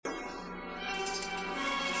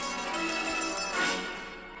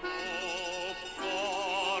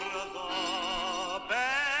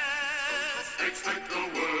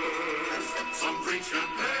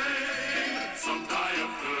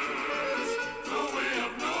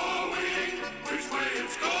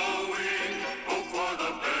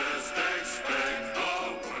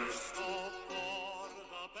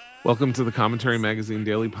Welcome to the Commentary Magazine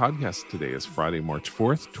Daily Podcast. Today is Friday, March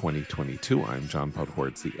 4th, 2022. I'm John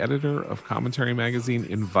Podhoretz, the editor of Commentary Magazine,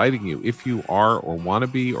 inviting you, if you are or want to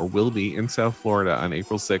be or will be in South Florida on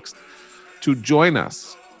April 6th, to join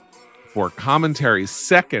us for Commentary's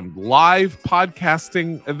second live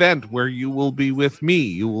podcasting event where you will be with me,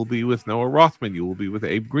 you will be with Noah Rothman, you will be with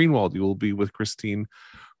Abe Greenwald, you will be with Christine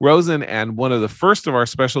Rosen, and one of the first of our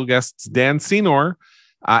special guests, Dan Senor,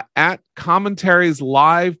 at Commentary's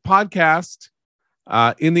live podcast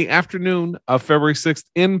in the afternoon of February 6th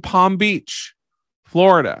in Palm Beach,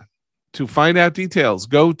 Florida. To find out details,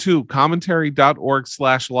 go to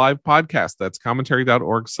commentary.org/live podcast. That's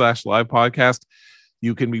commentary.org/live podcast.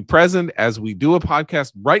 You can be present as we do a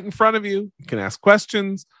podcast right in front of you. You can ask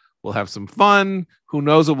questions. We'll have some fun. Who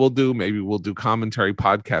knows what we'll do? Maybe we'll do commentary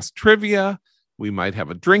podcast trivia. We might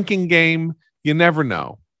have a drinking game. You never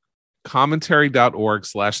know.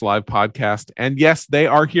 Commentary.org/live podcast. And yes, they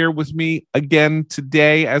are here with me again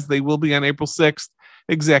today, as they will be on April 6th.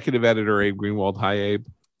 Executive editor Abe Greenwald. Hi, Abe.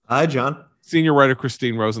 Hi, John. Senior writer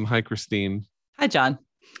Christine Rosen. Hi, Christine. Hi, John.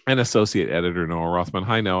 And associate editor Noah Rothman.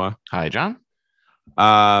 Hi, Noah. Hi, John.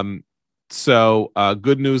 So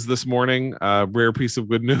good news this morning. Rare piece of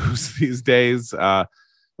good news these days.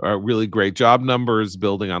 Really great job numbers,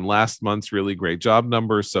 building on last month's really great job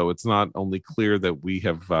numbers. So it's not only clear that we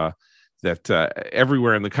have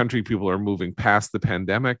everywhere in the country people are moving past the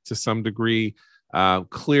pandemic to some degree.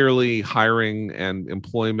 Clearly, hiring and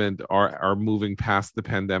employment are moving past the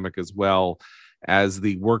pandemic as well, as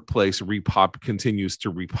the workplace continues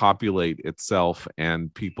to repopulate itself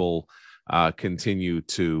and people continue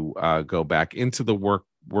to go back into the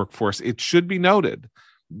workforce. It should be noted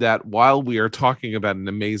that while we are talking about an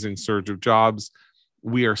amazing surge of jobs,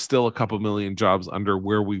 we are still a couple million jobs under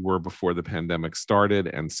where we were before the pandemic started.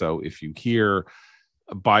 And so if you hear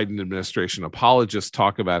Biden administration apologists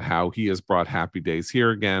talk about how he has brought happy days here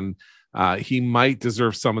again, he might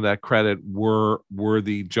deserve some of that credit were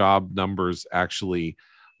the job numbers actually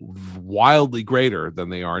wildly greater than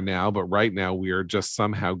they are now. But right now we are just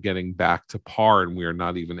somehow getting back to par, and we are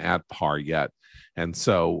not even at par yet. And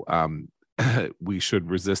so we should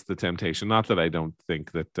resist the temptation. Not that I don't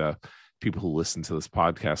think that people who listen to this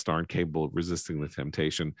podcast aren't capable of resisting the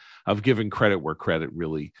temptation of giving credit where credit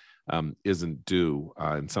really isn't due.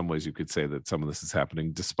 In some ways, you could say that some of this is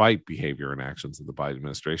happening despite behavior and actions of the Biden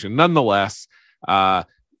administration. Nonetheless,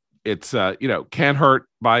 it's can't hurt.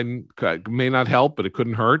 Biden may not help, but it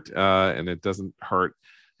couldn't hurt, and it doesn't hurt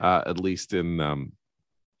at least in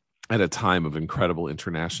at a time of incredible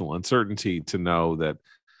international uncertainty to know that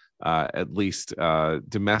at least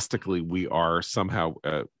domestically we are somehow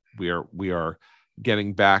we are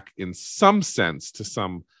getting back in some sense to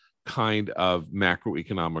some kind of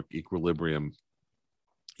macroeconomic equilibrium,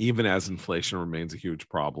 even as inflation remains a huge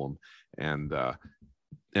problem and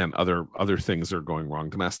other things are going wrong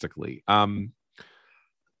domestically.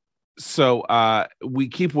 So we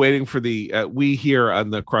keep waiting for we here on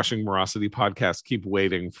the Crushing Morosity podcast keep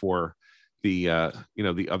waiting for the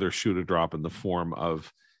other shoe to drop in the form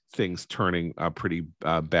of things turning pretty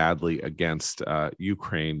badly against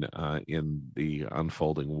Ukraine in the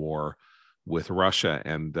unfolding war with Russia.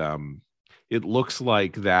 And it looks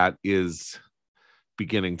like that is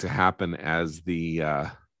beginning to happen as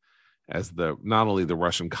not only the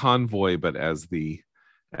Russian convoy, but as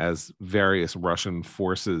various Russian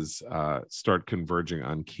forces start converging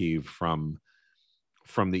on Kyiv from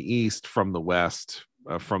the east, from the west,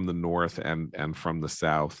 from the north, and from the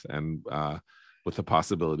south, and with the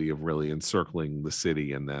possibility of really encircling the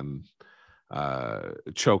city and then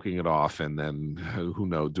choking it off, and then who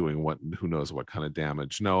knows what kind of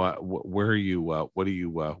damage. Noah, where are you? What are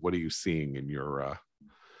you seeing in your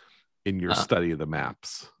study of the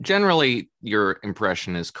maps? Generally, your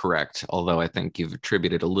impression is correct, although I think you've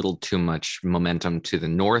attributed a little too much momentum to the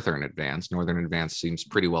northern advance. Northern advance seems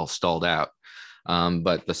pretty well stalled out,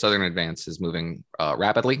 but the southern advance is moving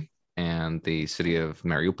rapidly, and the city of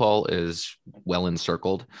Mariupol is well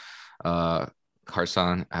encircled.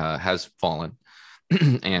 Kherson has fallen,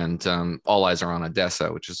 and all eyes are on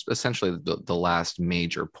Odessa, which is essentially the last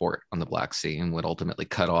major port on the Black Sea and would ultimately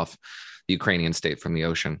cut off the Ukrainian state from the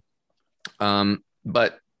ocean.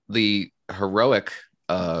 But the heroic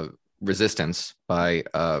resistance by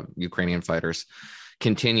Ukrainian fighters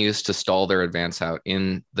continues to stall their advance out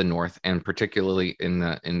in the north, and particularly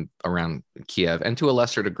in around Kiev, and to a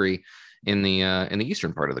lesser degree in the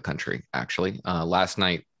eastern part of the country. Actually, last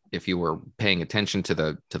night, if you were paying attention to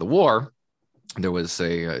the war, there was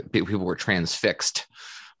people were transfixed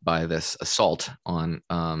by this assault on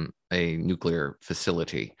a nuclear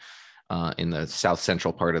facility in the south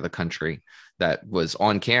central part of the country that was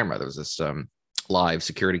on camera. There was this live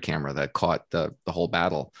security camera that caught the whole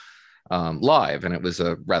battle live, and it was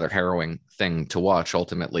a rather harrowing thing to watch.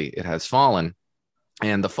 Ultimately, it has fallen,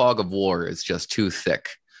 and the fog of war is just too thick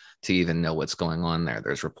to even know what's going on there.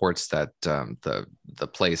 There's reports that the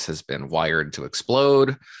place has been wired to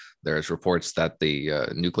explode. There's reports that the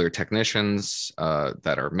nuclear technicians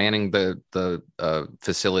that are manning the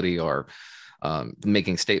facility are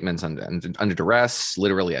making statements under duress,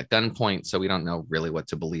 literally at gunpoint. So we don't know really what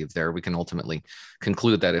to believe there. We can ultimately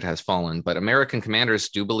conclude that it has fallen. But American commanders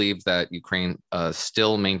do believe that Ukraine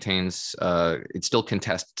still maintains, it still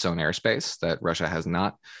contests its own airspace, that Russia has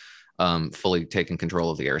not fully taken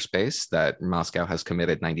control of the airspace, that Moscow has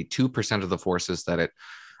committed 92% of the forces that it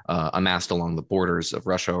amassed along the borders of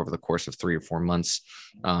Russia over the course of 3 or 4 months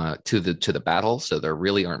to the battle. So there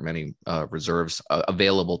really aren't many reserves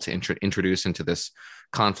available to introduce into this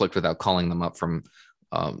conflict without calling them up from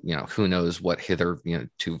who knows what hither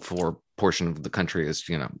to for portion of the country is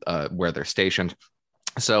where they're stationed.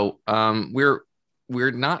 So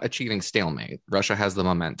we're not achieving stalemate. Russia has the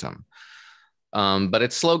momentum, but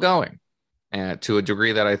it's slow going to a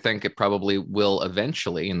degree that I think it probably will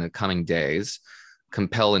eventually in the coming days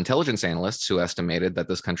compel intelligence analysts who estimated that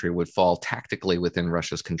this country would fall tactically within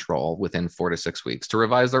Russia's control within 4 to 6 weeks to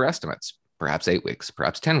revise their estimates, perhaps 8 weeks,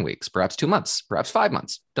 perhaps 10 weeks, perhaps 2 months, perhaps 5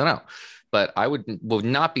 months. Don't know. But I would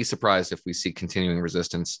not be surprised if we see continuing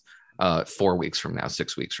resistance 4 weeks from now,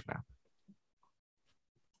 6 weeks from now.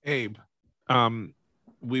 Abe,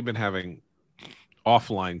 we've been having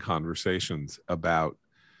offline conversations about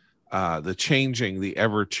the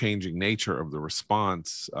ever-changing nature of the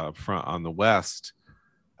response on the West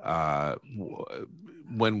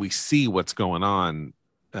when we see what's going on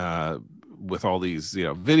with all these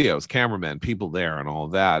videos, cameramen, people there, and all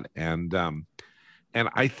of that, and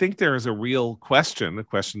I think there is a real question, a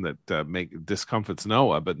question that discomfits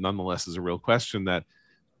Noah, but nonetheless is a real question, that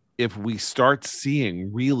if we start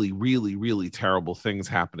seeing really, really, really terrible things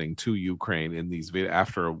happening to Ukraine in these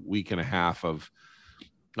after a week and a half of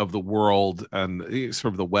the world and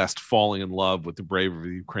sort of the West falling in love with the bravery of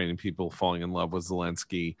the Ukrainian people, falling in love with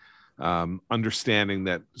Zelensky, understanding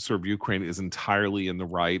that sort of Ukraine is entirely in the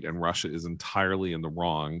right and Russia is entirely in the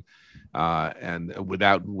wrong, and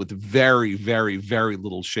with very, very, very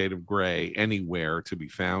little shade of gray anywhere to be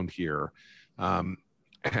found here.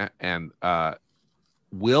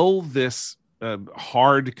 Will this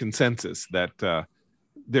hard consensus that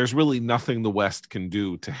there's really nothing the West can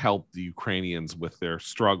do to help the Ukrainians with their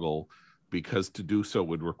struggle, because to do so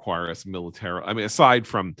would require us military. I mean, aside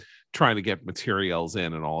from trying to get materials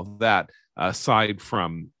in and all of that, aside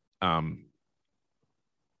from,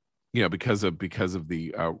 because of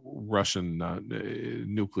the Russian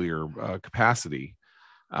nuclear capacity,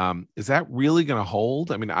 is that really going to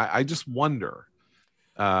hold? I mean, I just wonder.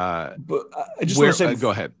 But I just want to say,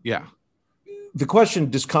 go ahead. Yeah. The question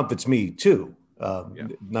discomforts me too.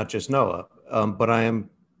 Not just Noah, but I'm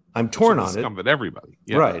torn on it. Discomfort everybody,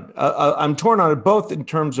 yeah. Right? I'm torn on it, both in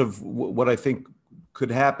terms of what I think could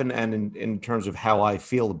happen and in terms of how I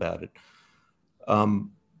feel about it. I'm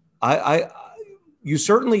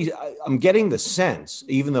getting the sense,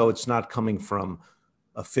 even though it's not coming from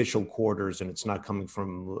official quarters and it's not coming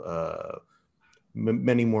from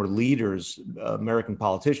many more leaders, American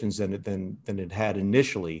politicians, than it had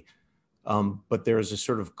initially. But there is a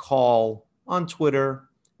sort of call on Twitter,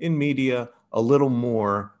 in media, a little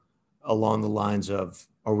more along the lines of,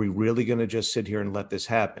 are we really going to just sit here and let this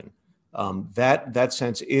happen? That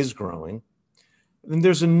sense is growing. And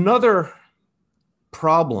there's another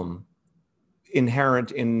problem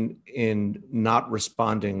inherent in not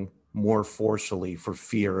responding more forcefully for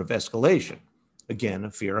fear of escalation. Again,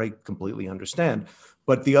 a fear I completely understand.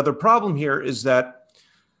 But the other problem here is that,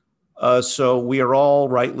 so we are all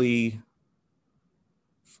rightly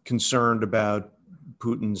concerned about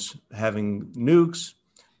Putin's having nukes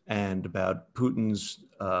and about Putin's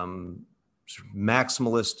sort of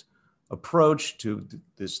maximalist approach to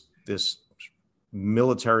this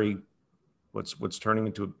military, what's turning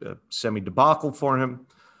into a semi-debacle for him.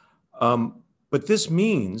 But this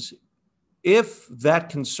means if that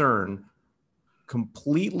concern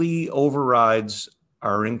completely overrides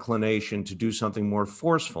our inclination to do something more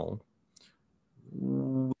forceful,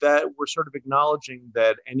 that we're sort of acknowledging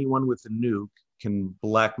that anyone with a nuke can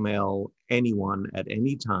blackmail anyone at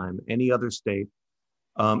any time, any other state,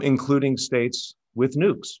 including states with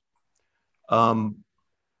nukes.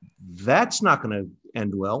 That's not going to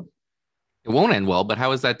end well. It won't end well, but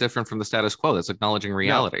how is that different from the status quo? That's acknowledging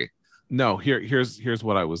reality. No, here's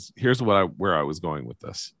where I was going with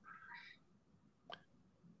this.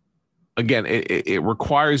 again, it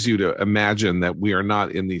requires you to imagine that we are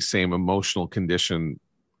not in the same emotional condition,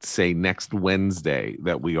 say next Wednesday,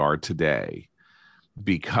 that we are today,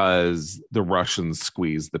 because the Russians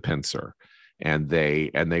squeezed the pincer and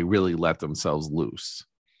they really let themselves loose.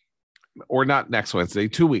 Or not next Wednesday,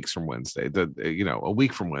 2 weeks from Wednesday, a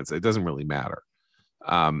week from Wednesday, it doesn't really matter.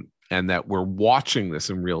 And that we're watching this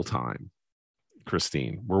in real time,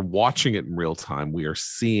 Christine. We're watching it in real time. We are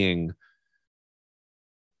seeing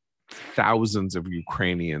thousands of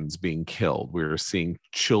Ukrainians being killed. We are seeing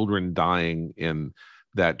children dying in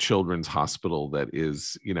that children's hospital that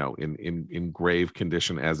is, in grave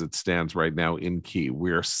condition as it stands right now in Kyiv.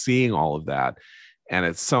 We are seeing all of that. And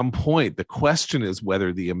at some point, the question is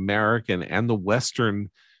whether the American and the Western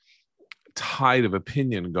tide of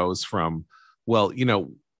opinion goes from, well,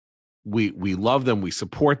 we love them, we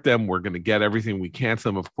support them, we're going to get everything we can to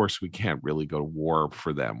them. Of course, we can't really go to war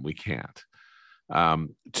for them. We can't.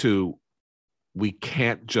 To we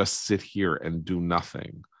can't just sit here and do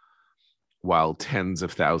nothing while tens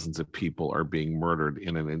of thousands of people are being murdered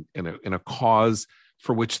in a cause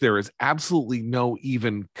for which there is absolutely no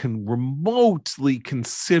even remotely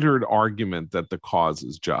considered argument that the cause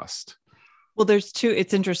is just. Well, there's two.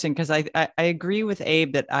 It's interesting because I agree with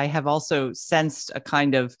Abe that I have also sensed a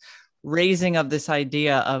kind of raising of this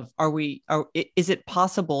idea of is it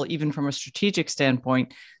possible, even from a strategic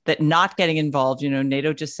standpoint, that not getting involved,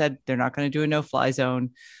 NATO just said they're not going to do a no-fly zone.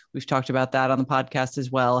 We've talked about that on the podcast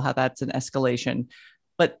as well, how that's an escalation.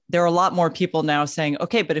 But there are a lot more people now saying,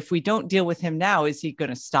 okay, but if we don't deal with him now, is he going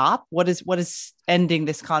to stop? What is ending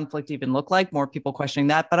this conflict even look like? More people questioning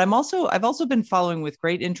that. But I've also been following with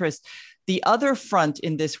great interest the other front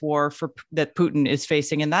in this war that Putin is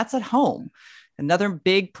facing, and that's at home. Another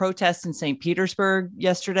big protest in St. Petersburg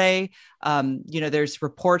yesterday. There's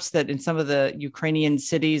reports that in some of the Ukrainian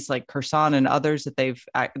cities like Kherson and others that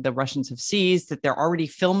the Russians have seized, that they're already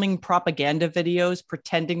filming propaganda videos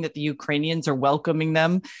pretending that the Ukrainians are welcoming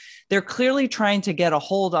them. They're clearly trying to get a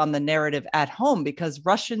hold on the narrative at home because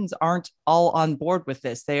Russians aren't all on board with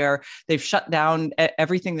this. They've shut down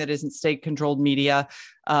everything that isn't state-controlled media.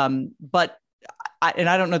 But I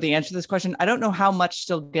don't know the answer to this question. I don't know how much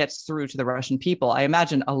still gets through to the Russian people. I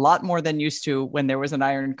imagine a lot more than used to when there was an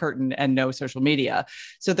Iron Curtain and no social media.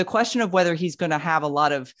 So the question of whether he's going to have a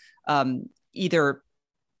lot of either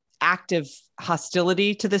active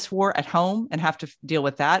hostility to this war at home and have to deal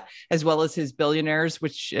with that, as well as his billionaires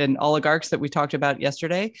and oligarchs that we talked about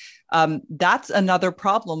yesterday, that's another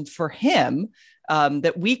problem for him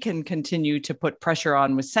that we can continue to put pressure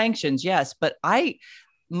on with sanctions. Yes, but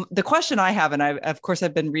the question I have, and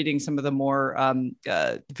I've been reading some of the more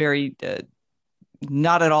very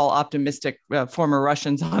not at all optimistic former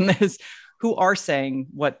Russians on this, who are saying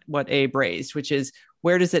what Abe raised, which is,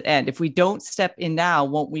 where does it end? If we don't step in now,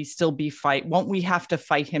 won't we have to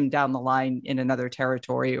fight him down the line in another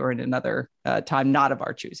territory or in another time not of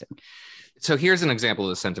our choosing? So here's an example of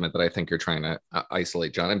the sentiment that I think you're trying to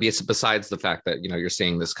isolate, John. And besides the fact that, you're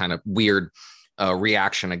seeing this kind of weird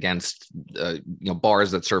reaction against bars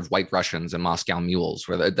that serve white Russians and Moscow mules,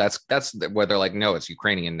 where that's where they're like, no, it's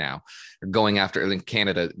Ukrainian now. They're going after, in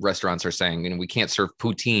Canada, restaurants are saying, we can't serve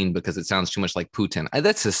poutine because it sounds too much like Putin.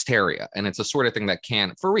 That's hysteria. And it's a sort of thing that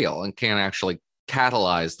can actually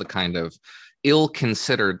catalyze the kind of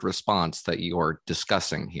ill-considered response that you're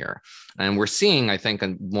discussing here. And we're seeing, I think,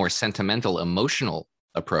 a more sentimental, emotional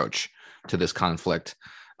approach to this conflict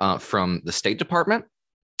from the State Department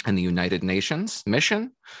and the United Nations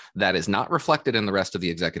mission that is not reflected in the rest of the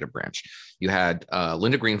executive branch. You had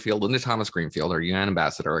Linda Thomas Greenfield, our UN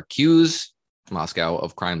ambassador, accuse Moscow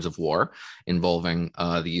of crimes of war involving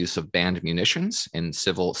the use of banned munitions in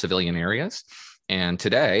civilian areas. And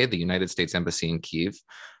today, the United States Embassy in Kyiv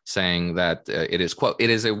saying that it is, quote, it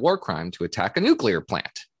is a war crime to attack a nuclear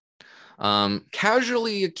plant,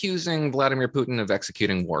 casually accusing Vladimir Putin of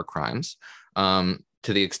executing war crimes.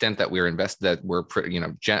 To the extent that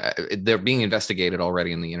they're being investigated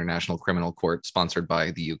already in the International Criminal Court sponsored by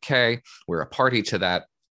the UK. We're a party to that.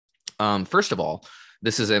 First of all, the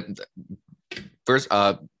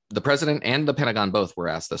president and the Pentagon both were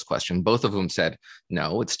asked this question, both of whom said,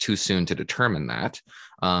 no, it's too soon to determine that.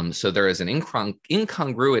 So there is an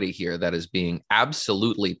incongruity here that is being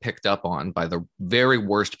absolutely picked up on by the very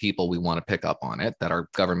worst people we want to pick up on it, that our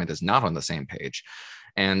government is not on the same page.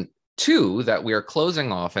 And two, that we are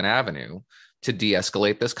closing off an avenue to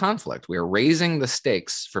de-escalate this conflict. We are raising the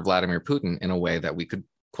stakes for Vladimir Putin in a way that we could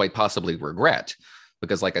quite possibly regret.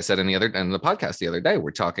 Because like I said in the podcast the other day, we're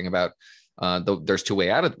talking about there's two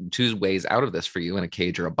ways out of this for you, in a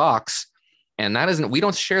cage or a box. And that isn't, we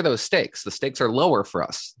don't share those stakes. The stakes are lower for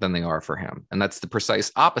us than they are for him. And that's the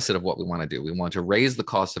precise opposite of what we want to do. We want to raise the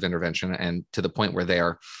cost of intervention and to the point where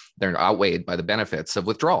they're outweighed by the benefits of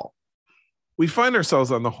withdrawal. We find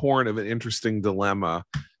ourselves on the horn of an interesting dilemma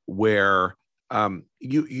where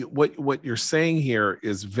what you're saying here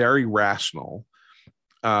is very rational,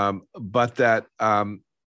 but that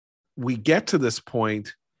we get to this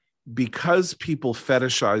point because people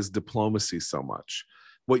fetishize diplomacy so much.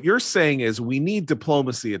 What you're saying is we need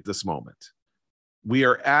diplomacy at this moment.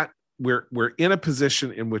 We're in a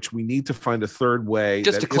position in which we need to find a third way.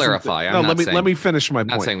 Just to clarify, let me finish my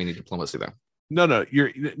point. I'm not saying we need diplomacy though. No,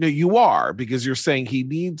 you are, because you're saying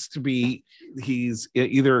he's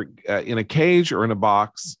either in a cage or in a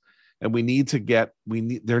box, and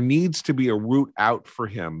there needs to be a route out for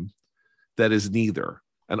him that is neither.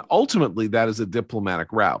 And ultimately that is a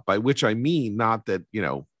diplomatic route, by which I mean not that,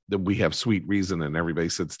 that we have sweet reason and everybody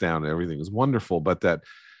sits down and everything is wonderful, but that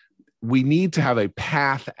we need to have a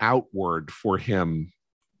path outward for him.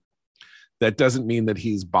 That doesn't mean that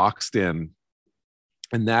he's boxed in.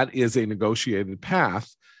 And that is a negotiated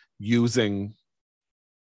path using,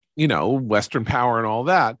 Western power and all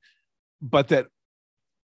that. But that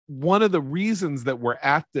one of the reasons that we're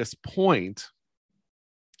at this point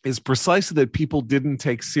is precisely that people didn't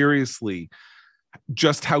take seriously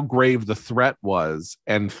just how grave the threat was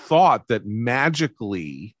and thought that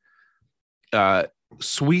magically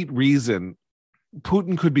sweet reason,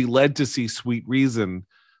 Putin could be led to see sweet reason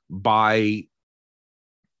by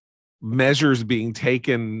measures being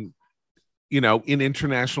taken, in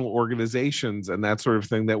international organizations and that sort of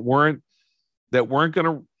thing that weren't going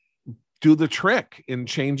to do the trick in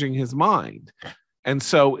changing his mind. And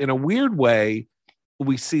so in a weird way,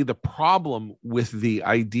 we see the problem with the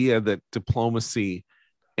idea that diplomacy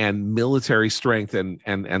and military strength and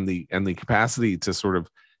the capacity to sort of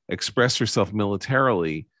express yourself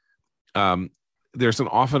militarily, there's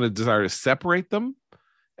often a desire to separate them.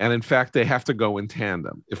 And in fact, they have to go in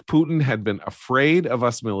tandem. If Putin had been afraid of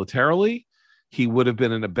us militarily, we would have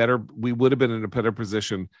been in a better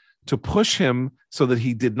position to push him so that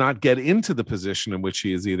he did not get into the position in which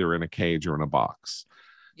he is either in a cage or in a box.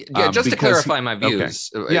 Yeah, just to clarify my views.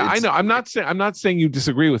 Okay. Yeah, I know. I'm not saying you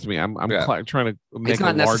disagree with me. I'm trying to make. It's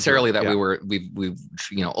not necessarily that we've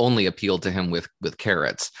only appealed to him with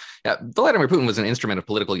carrots. Vladimir Putin was an instrument of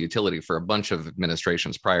political utility for a bunch of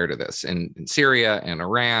administrations prior to this. In Syria and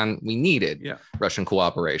Iran, we needed Russian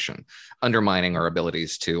cooperation, undermining our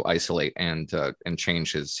abilities to isolate and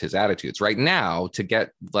change his attitudes. Right now, to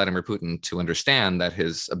get Vladimir Putin to understand that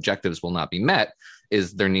his objectives will not be met,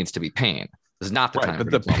 there needs to be pain. This is not the time.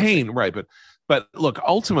 But the pain, right? But look,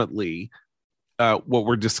 ultimately, what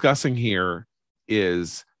we're discussing here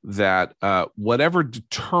is that whatever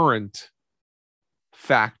deterrent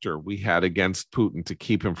factor we had against Putin to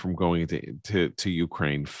keep him from going to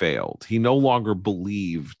Ukraine failed. He no longer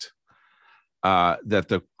believed that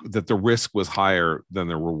the risk was higher than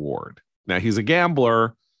the reward. Now he's a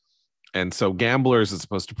gambler, and so gamblers, as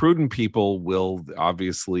opposed to prudent people, will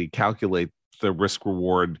obviously calculate the risk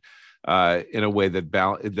reward in a way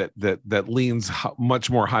that leans much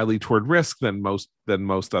more highly toward risk than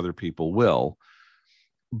most other people will.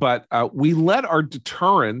 But we let our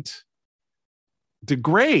deterrent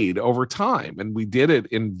degrade over time, and we did it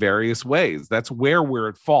in various ways. That's where we're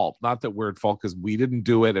at fault. Not that we're at fault because we didn't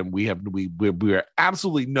do it, and we are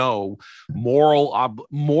absolutely no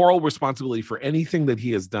moral responsibility for anything that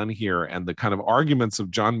he has done here. And the kind of arguments of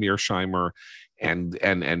John Mearsheimer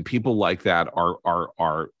and people like that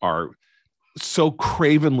are so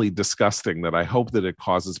cravenly disgusting that I hope that it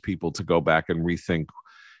causes people to go back and rethink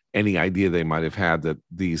any idea they might have had that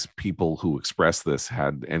these people who expressed this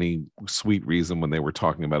had any sweet reason when they were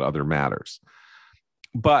talking about other matters.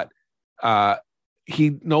 But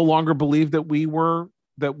he no longer believed that we were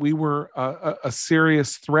a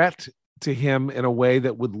serious threat to him in a way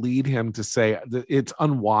that would lead him to say that it's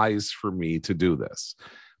unwise for me to do this.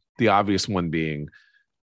 The obvious one being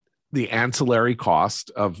the ancillary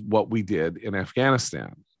cost of what we did in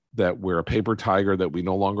Afghanistan, that we're a paper tiger, that we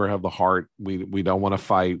no longer have the heart. We don't want to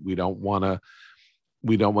fight. We don't want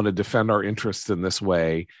to defend our interests in this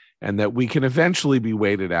way, and that we can eventually be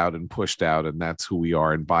waited out and pushed out. And that's who we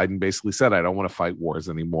are. And Biden basically said, I don't want to fight wars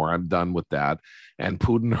anymore. I'm done with that. And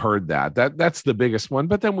Putin heard that. That's the biggest one.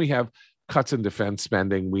 But then we have cuts in defense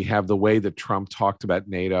spending. We have the way that Trump talked about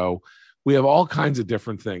NATO. We have all kinds of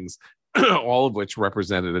different things, all of which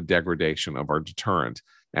represented a degradation of our deterrent.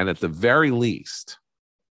 And at the very least,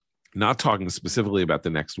 not talking specifically about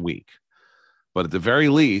the next week, but at the very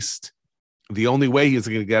least, the only way he's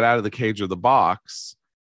going to get out of the cage or the box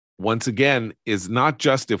once again, is not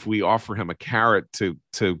just if we offer him a carrot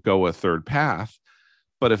to go a third path,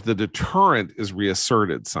 but if the deterrent is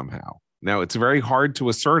reasserted somehow. Now, it's very hard to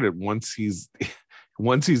assert it once he's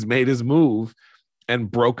made his move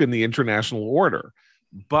and broken the international order.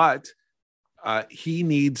 But he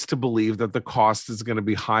needs to believe that the cost is going to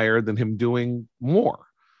be higher than him doing more.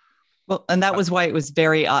 Well, and that was why it was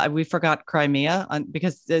very, we forgot Crimea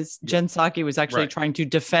because Jen Psaki was actually trying to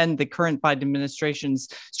defend the current Biden administration's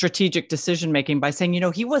strategic decision-making by saying,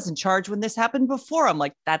 he wasn't charged when this happened before. I'm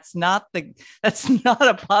like, that's not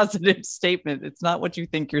a positive statement. It's not what you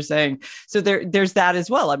think you're saying. So there's that as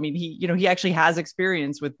well. I mean, he actually has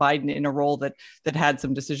experience with Biden in a role that had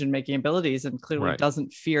some decision-making abilities and clearly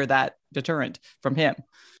doesn't fear that deterrent from him.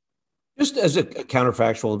 Just as a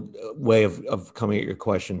counterfactual way of coming at your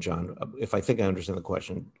question, John, if I think I understand the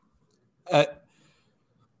question,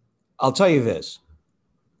 I'll tell you this.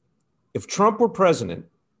 If Trump were president,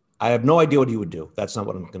 I have no idea what he would do. That's not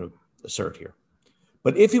what I'm going to assert here.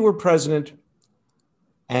 But if he were president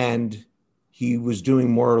and he was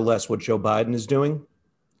doing more or less what Joe Biden is doing,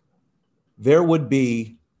 there would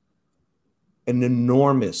be an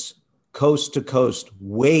enormous coast-to-coast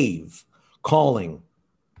wave calling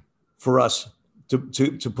for us to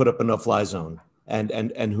put up a no-fly zone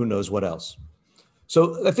and who knows what else.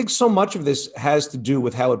 So I think so much of this has to do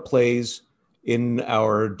with how it plays in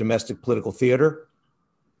our domestic political theater.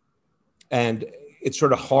 And it's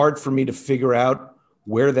sort of hard for me to figure out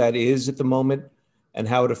where that is at the moment and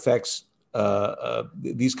how it affects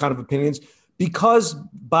these kind of opinions, because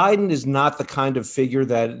Biden is not the kind of figure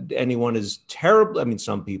that anyone is terribly, I mean,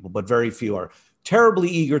 some people, but very few are terribly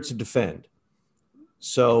eager to defend.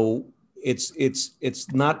 So it's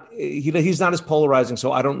not, he's not as polarizing.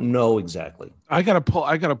 So I don't know exactly. I gotta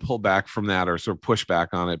pull back from that, or sort of push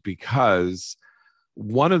back on it, because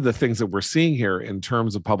one of the things that we're seeing here in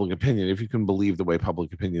terms of public opinion, if you can believe the way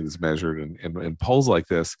public opinion is measured in polls like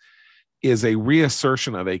this, is a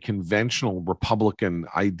reassertion of a conventional Republican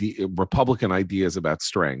ideas about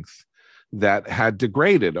strength that had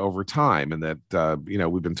degraded over time, and that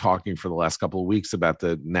we've been talking for the last couple of weeks about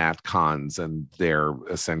the Nat Cons and their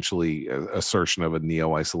essentially assertion of a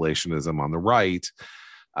neo-isolationism on the right,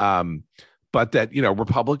 but that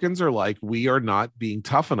Republicans are like, we are not being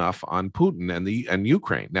tough enough on Putin and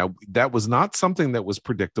Ukraine. Now, that was not something that was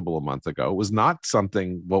predictable a month ago. It was not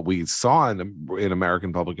something what we saw in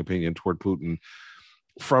American public opinion toward Putin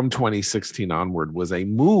from 2016 onward was a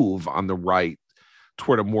move on the right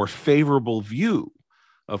toward a more favorable view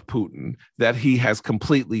of Putin that he has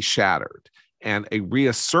completely shattered, and a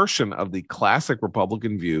reassertion of the classic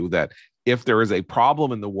Republican view that if there is a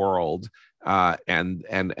problem in the world and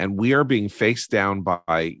we are being faced down by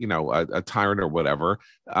a tyrant or whatever,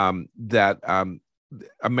 that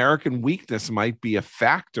American weakness might be a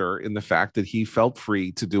factor in the fact that he felt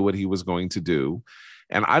free to do what he was going to do.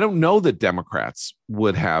 And I don't know that Democrats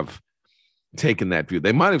would have taken that view.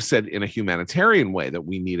 They might have said in a humanitarian way that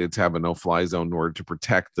we needed to have a no-fly zone in order to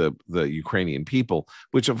protect the Ukrainian people,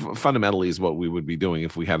 which fundamentally is what we would be doing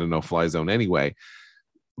if we had a no-fly zone anyway.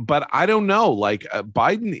 But I don't know,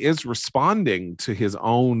 Biden is responding to his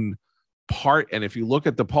own part. And if you look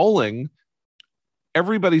at the polling,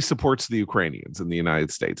 everybody supports the Ukrainians in the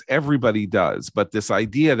United States. Everybody does. But this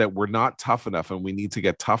idea that we're not tough enough and we need to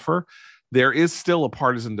get tougher, there is still a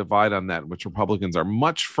partisan divide on that, in which Republicans are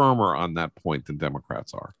much firmer on that point than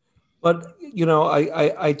Democrats are. But,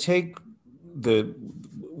 I take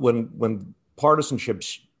when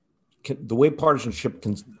partisanships, the way partisanship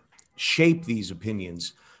can shape these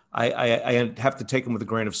opinions, I have to take them with a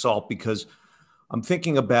grain of salt, because I'm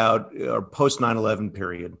thinking about our post 9/11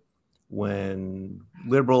 period when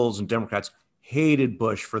liberals and Democrats hated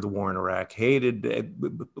Bush for the war in Iraq, hated a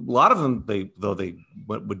lot of them, though they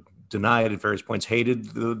would deny it at various points, hated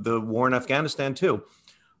the war in Afghanistan too.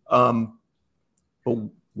 But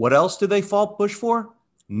what else did they fault Bush for?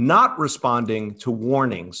 Not responding to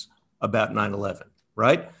warnings about 9/11,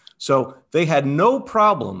 right? So they had no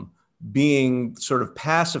problem being sort of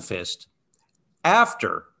pacifist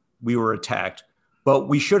after we were attacked, but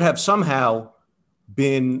we should have somehow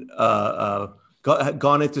been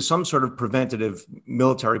gone into some sort of preventative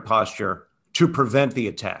military posture to prevent the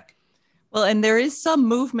attack. Well, and there is some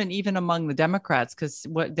movement even among the Democrats, because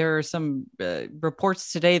there are some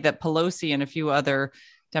reports today that Pelosi and a few other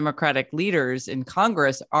Democratic leaders in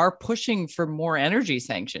Congress are pushing for more energy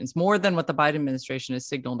sanctions, more than what the Biden administration has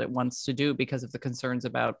signaled it wants to do because of the concerns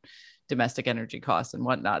about domestic energy costs and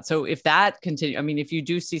whatnot. So if that continues, I mean, if you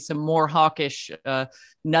do see some more hawkish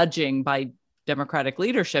nudging by Democratic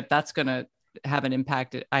leadership, that's going to have an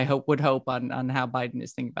impact, I would hope, on how Biden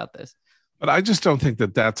is thinking about this. But I just don't think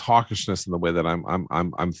that that's hawkishness in the way that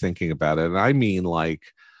I'm thinking about it. And I mean, like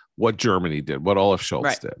what Germany did, what Olaf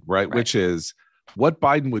Scholz did, right? Which is what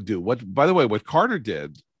Biden would do. What, by the way, what Carter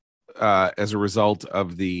did as a result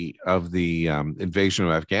of the invasion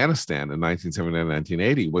of Afghanistan in 1979 and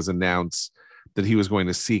 1980 was announce that he was going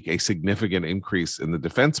to seek a significant increase in the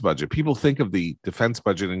defense budget. People think of the defense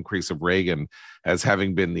budget increase of Reagan as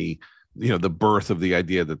having been the birth of the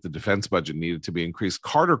idea that the defense budget needed to be increased.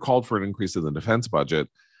 Carter called for an increase in the defense budget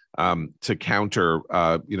to counter,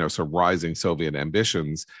 some rising Soviet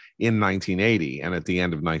ambitions in 1980 and at the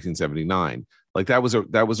end of 1979. Like that was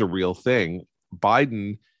a real thing.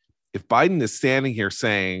 If Biden is standing here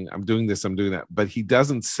saying, I'm doing this, I'm doing that, but he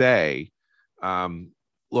doesn't say,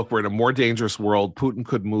 look, we're in a more dangerous world. Putin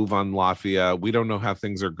could move on Latvia. We don't know how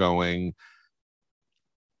things are going.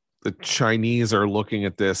 The Chinese are looking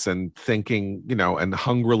at this and thinking, and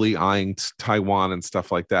hungrily eyeing Taiwan and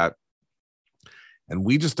stuff like that. And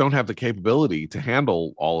we just don't have the capability to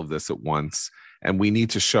handle all of this at once. And we need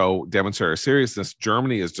to demonstrate our seriousness.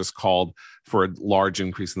 Germany has just called for a large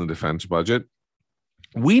increase in the defense budget.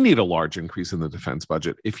 We need a large increase in the defense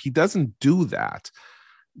budget. If he doesn't do that,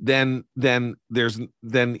 then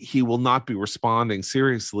he will not be responding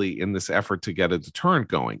seriously in this effort to get a deterrent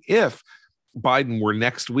going. If Biden were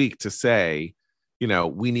next week to say,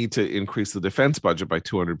 we need to increase the defense budget by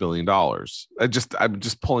 $200 billion. I'm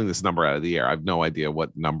just pulling this number out of the air. I have no idea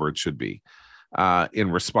what number it should be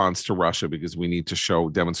in response to Russia, because we need to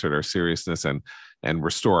demonstrate our seriousness and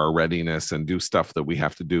restore our readiness and do stuff that we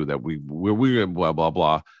have to do, that we're blah, blah,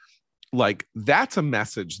 blah. Like that's a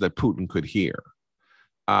message that Putin could hear.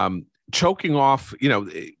 Choking off,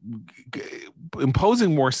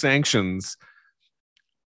 imposing more sanctions,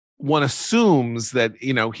 one assumes that,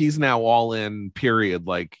 he's now all in, period.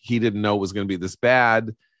 Like he didn't know it was going to be this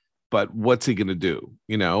bad, but what's he going to do?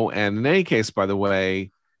 And in any case, by the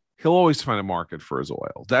way, he'll always find a market for his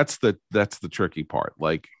oil. That's the tricky part.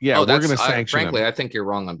 Like, we're going to sanction frankly, him. I think you're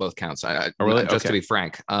wrong on both counts. Really? Just to be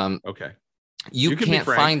frank. Okay. You can't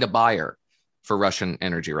find a buyer for Russian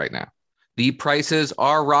energy right now. The prices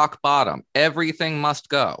are rock bottom. Everything must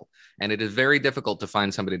go. And it is very difficult to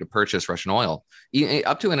find somebody to purchase Russian oil,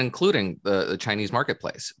 up to and including the Chinese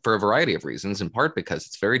marketplace, for a variety of reasons, in part because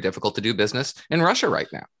it's very difficult to do business in Russia right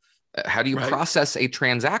now. How do you process a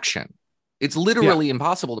transaction? It's literally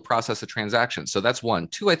impossible to process a transaction. So that's one.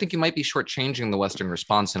 Two, I think you might be shortchanging the Western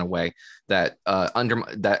response in a way that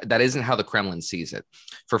that isn't how the Kremlin sees it.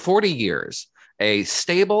 For 40 years, a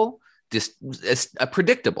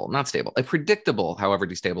predictable, however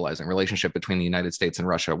destabilizing relationship between the United States and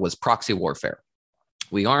Russia was proxy warfare.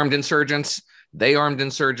 We armed insurgents, they armed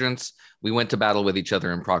insurgents, we went to battle with each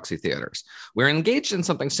other in proxy theaters. We're engaged in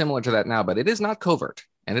something similar to that now, but it is not covert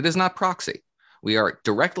and it is not proxy. We are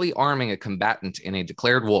directly arming a combatant in a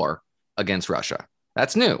declared war against Russia.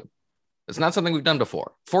 That's new. It's not something we've done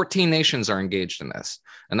before. 14 nations are engaged in this.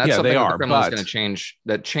 And that's something that the Kremlin's going to change,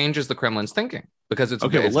 that changes the Kremlin's thinking, because it's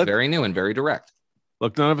very new and very direct.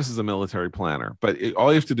 Look, none of us is a military planner, but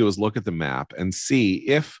all you have to do is look at the map and see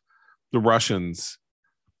if the Russians,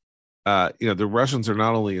 the Russians are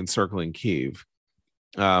not only encircling Kyiv,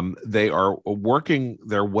 they are working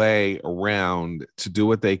their way around to do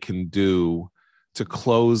what they can do to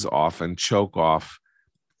close off and choke off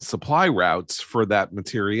supply routes for that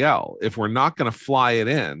material. If we're not going to fly it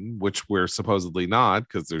in, which we're supposedly not,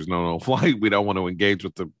 because there's no flight, we don't want to engage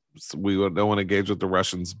with the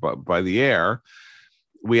Russians by the air.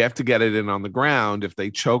 We have to get it in on the ground. If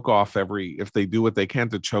they if they do what they can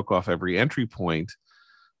to choke off every entry point,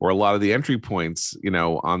 or a lot of the entry points,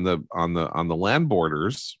 on the land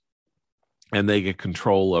borders, and they get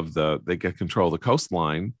control of the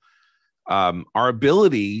coastline, our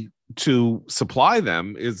ability to supply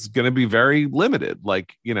them is going to be very limited.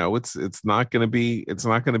 Like, it's not going to be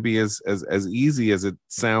as easy as it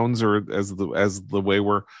sounds, or as the way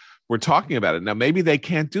we're talking about it. Now, maybe they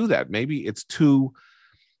can't do that.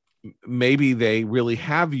 Maybe they really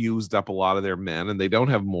have used up a lot of their men and they don't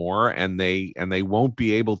have more, and they won't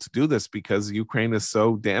be able to do this because Ukraine is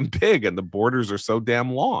so damn big and the borders are so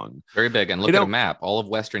damn long. Very big. And look at a map. All of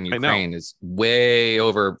Western Ukraine is way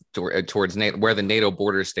over towards NATO, where the NATO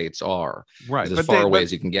border states are. Right. As far away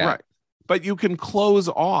as you can get. Right. But you can close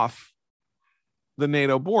off the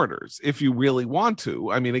NATO borders if you really want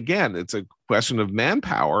to. I mean, again, it's a question of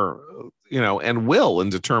manpower, and will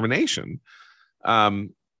and determination.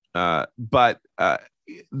 But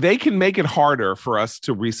they can make it harder for us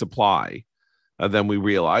to resupply than we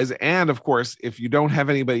realize. And of course, if you don't have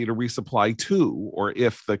anybody to resupply to, or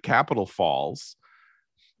if the capital falls,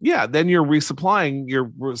 yeah, then you're supplying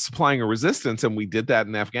a resistance, and we did that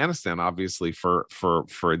in Afghanistan, obviously for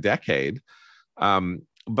a decade.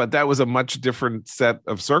 But that was a much different set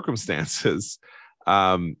of circumstances.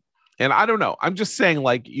 And I don't know. I'm just saying,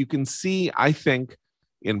 like, you can see, I think,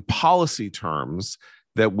 in policy terms,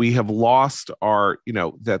 that we have lost our,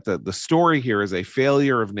 that the story here is a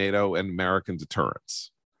failure of NATO and American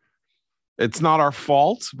deterrence. It's not our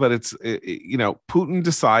fault, but Putin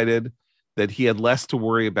decided that he had less to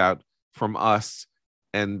worry about from us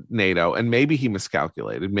and NATO, and maybe he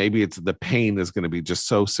miscalculated. Maybe it's the pain is going to be just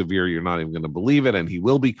so severe you're not even going to believe it, and he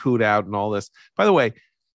will be cooed out and all this. By the way,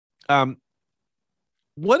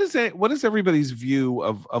 what is everybody's view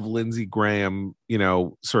of Lindsey Graham,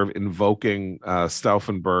 sort of invoking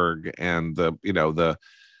Stauffenberg and the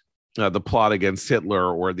plot against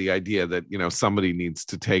Hitler, or the idea that somebody needs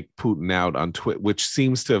to take Putin out on Twitter, which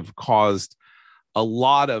seems to have caused a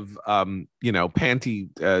lot of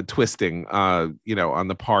panty twisting on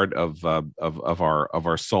the part of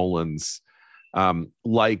our Solons.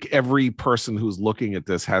 Like, every person who's looking at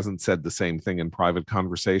this hasn't said the same thing in private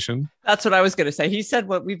conversation. That's what I was going to say. He said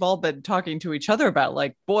what we've all been talking to each other about,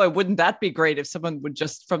 like, boy, wouldn't that be great if someone would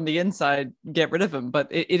just from the inside get rid of him. But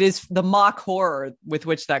it is the mock horror with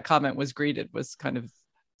which that comment was greeted was kind of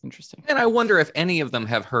interesting. And I wonder if any of them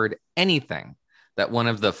have heard anything that one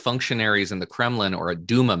of the functionaries in the Kremlin or a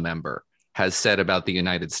Duma member has said about the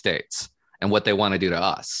United States and what they want to do to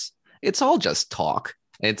us. It's all just talk.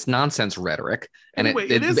 It's nonsense rhetoric, and anyway,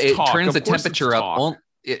 it turns the temperature up.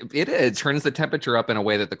 It turns the temperature up in a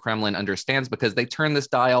way that the Kremlin understands, because they turn this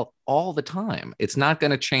dial all the time. It's not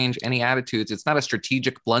going to change any attitudes. It's not a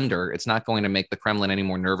strategic blunder. It's not going to make the Kremlin any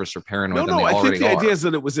more nervous or paranoid than they already are. I think the idea is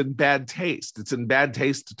that it was in bad taste. It's in bad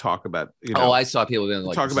taste to talk about. I saw people being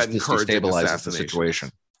like, talk about encouraging destabilize the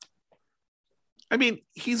situation. I mean,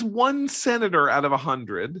 he's one senator out of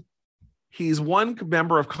 100. He's one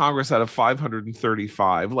member of Congress out of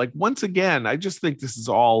 535. Like, once again, I just think this is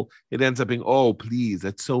all, it ends up being, oh, please,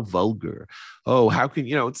 that's so vulgar. Oh, how can,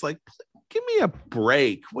 it's like, give me a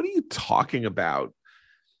break. What are you talking about?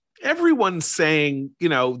 Everyone's saying,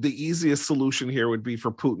 the easiest solution here would be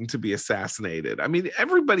for Putin to be assassinated. I mean,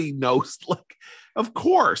 everybody knows, like, of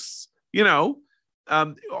course,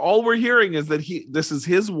 all we're hearing is that this is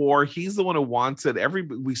his war. He's the one who wants it.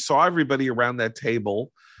 We saw everybody around that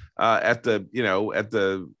table the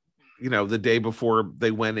day before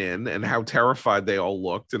they went in, and how terrified they all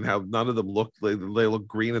looked, and how none of them looked, they looked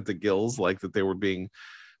green at the gills, like that they were being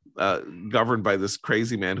governed by this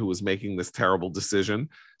crazy man who was making this terrible decision.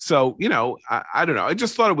 So, I don't know. I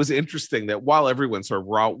just thought it was interesting that while everyone sort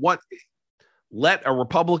of let a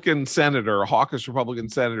Republican senator, a hawkish Republican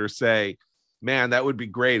senator, say, man, that would be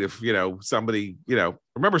great if, somebody,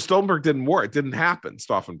 remember, Stoltenberg didn't work. It didn't happen.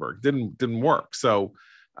 Stauffenberg didn't work. So,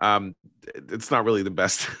 it's not really the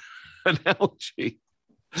best analogy.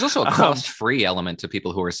 There's also a cost-free element to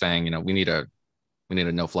people who are saying, we need a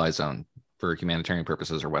no-fly zone for humanitarian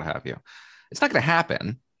purposes or what have you. It's not going to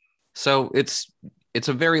happen. So it's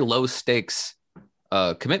a very low stakes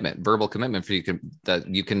verbal commitment for you can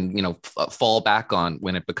fall back on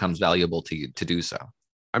when it becomes valuable to you to do so.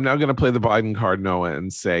 I'm now going to play the Biden card, Noah,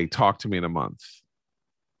 and say, talk to me in a month.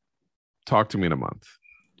 Talk to me in a month.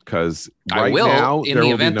 Because I will now, in the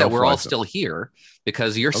event that we're all still here,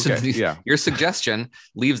 because your suggestion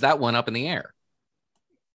leaves that one up in the air.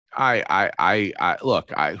 I look,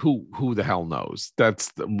 who the hell knows?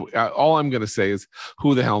 That's all I'm going to say is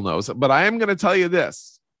who the hell knows. But I am going to tell you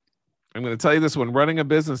this. I'm going to tell you this: when running a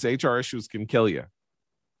business, HR issues can kill you,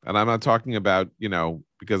 and I'm not talking about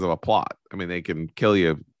because of a plot. I mean, they can kill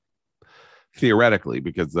you theoretically,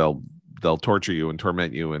 because they'll torture you and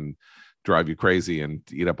torment you and drive you crazy and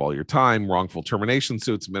eat up all your time. Wrongful termination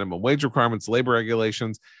suits, minimum wage requirements, labor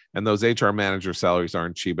regulations, and those HR manager salaries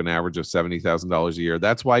aren't cheap, an average of $70,000 a year.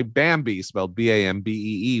 That's why Bambee, spelled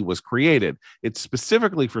BAMBEE, was created. It's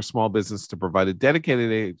specifically for small business to provide a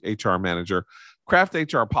dedicated HR manager, craft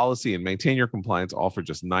HR policy, and maintain your compliance, all for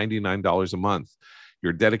just $99 a month.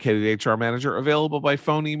 Your dedicated HR manager, available by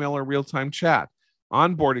phone, email, or real-time chat.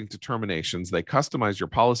 Onboarding determinations, they customize your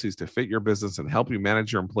policies to fit your business and help you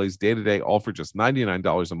manage your employees day-to-day, all for just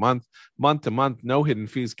 $99 a month, month-to-month, no hidden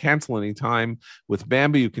fees, cancel anytime. With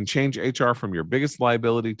Bambee, you can change HR from your biggest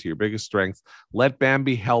liability to your biggest strength. Let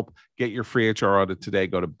Bambee help. Get your free HR audit today.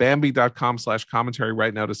 Go to Bambee.com/commentary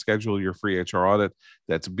right now to schedule your free HR audit.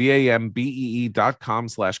 That's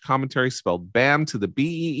BAMBEE.com/commentary, spelled BAM to the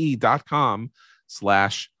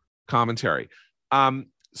BEE.com/commentary.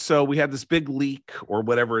 So we had this big leak, or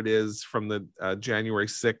whatever it is, from the January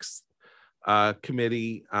 6th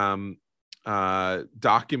committee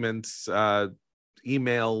documents,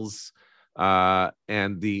 emails,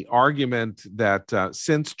 and the argument that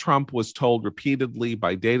since Trump was told repeatedly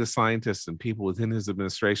by data scientists and people within his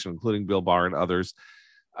administration, including Bill Barr and others,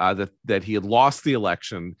 that he had lost the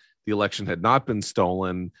election had not been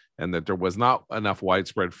stolen, and that there was not enough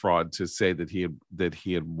widespread fraud to say that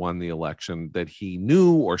he had won the election, that he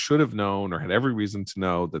knew or should have known or had every reason to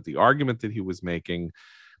know that the argument that he was making,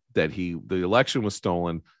 that the election was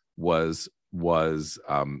stolen, was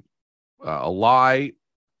a lie.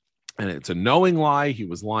 And it's a knowing lie. He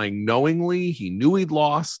was lying knowingly. He knew he'd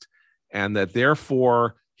lost, and that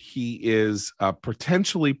therefore he is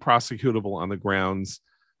potentially prosecutable on the grounds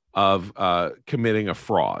of committing a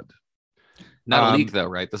fraud. Not a leak, though,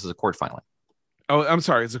 right? This is a court filing. Oh, I'm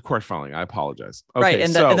sorry. It's a court filing. I apologize. Okay, right.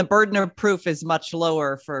 And the burden of proof is much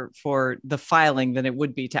lower for the filing than it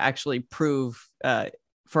would be to actually prove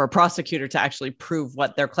for a prosecutor to actually prove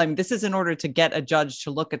what they're claiming. This is in order to get a judge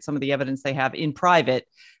to look at some of the evidence they have in private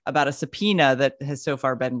about a subpoena that has so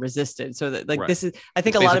far been resisted. So that right. This is, I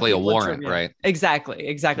think, it's a lot of people a warrant, right?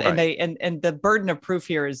 Exactly. Right. And the burden of proof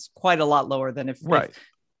here is quite a lot lower than if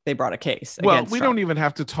they brought a case. Well, we Trump. don't even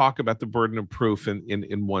have to talk about the burden of proof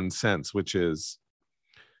in one sense, which is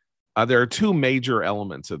there are two major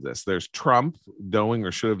elements of this. There's Trump knowing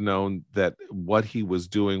or should have known that what he was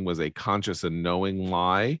doing was a conscious and knowing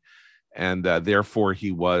lie, and therefore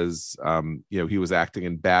he was, he was acting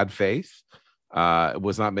in bad faith,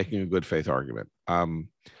 was not making a good faith argument.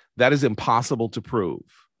 That is impossible to prove.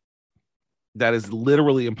 That is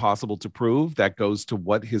literally impossible to prove. That goes to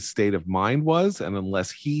what his state of mind was, and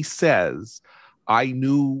unless he says, "I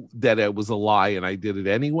knew that it was a lie and I did it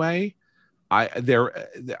anyway," I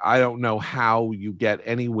don't know how you get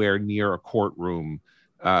anywhere near a courtroom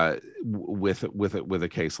with a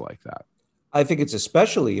case like that. I think it's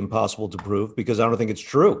especially impossible to prove because I don't think it's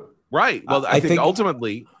true. Right. Well, I think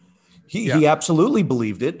ultimately he absolutely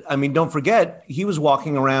believed it. I mean, don't forget, he was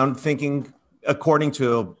walking around thinking, according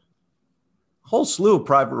to a whole slew of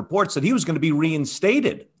private reports, that he was going to be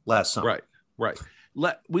reinstated last summer. Right.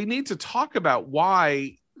 We need to talk about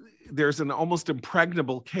why there's an almost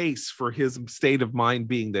impregnable case for his state of mind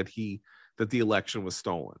being that the election was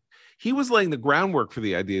stolen. He was laying the groundwork for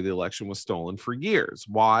the idea the election was stolen for years.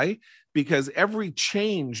 Why? Because every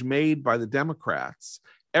change made by the Democrats,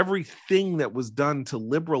 everything that was done to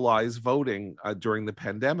liberalize voting during the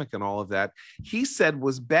pandemic and all of that, he said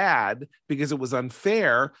was bad because it was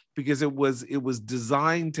unfair, because it was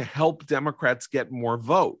designed to help Democrats get more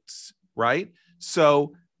votes, right?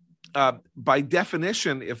 So by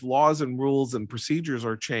definition, if laws and rules and procedures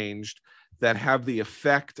are changed that have the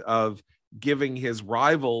effect of giving his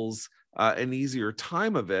rivals an easier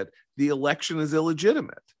time of it, the election is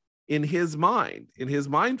illegitimate in his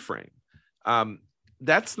mind frame.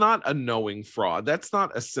 That's not a knowing fraud. That's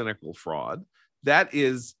not a cynical fraud.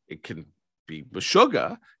 It can be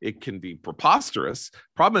Meshuggah. It can be preposterous.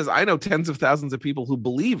 Problem is, I know tens of thousands of people who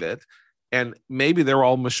believe it, and maybe they're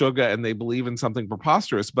all Meshuggah and they believe in something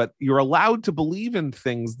preposterous, but you're allowed to believe in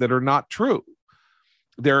things that are not true.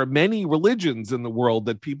 There are many religions in the world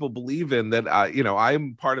that people believe in that,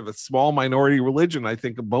 I'm part of a small minority religion. I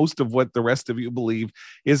think most of what the rest of you believe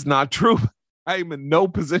is not true. I'm in no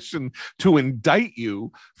position to indict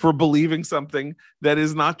you for believing something that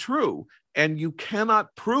is not true. And you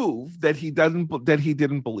cannot prove that he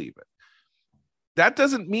didn't believe it. That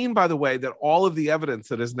doesn't mean, by the way, that all of the evidence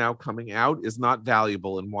that is now coming out is not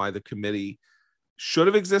valuable and why the committee should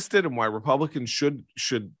have existed and why Republicans should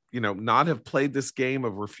not have played this game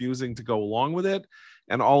of refusing to go along with it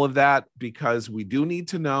and all of that, because we do need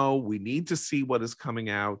to know, we need to see what is coming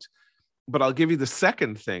out. But I'll give you the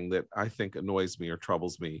second thing that I think annoys me or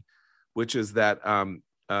troubles me, which is that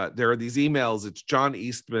there are these emails. It's John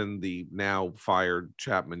Eastman, the now fired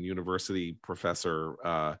Chapman University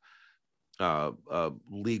professor,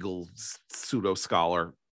 legal pseudo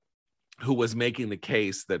scholar, who was making the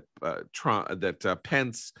case that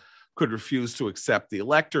Pence could refuse to accept the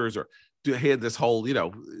electors, or he had this whole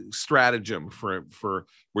stratagem for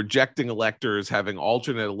rejecting electors, having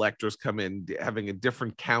alternate electors come in, having a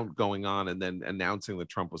different count going on, and then announcing that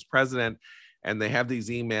Trump was president. And they have these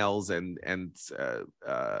emails, and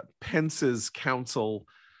Pence's counsel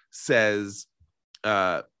says,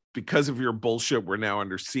 because of your bullshit, we're now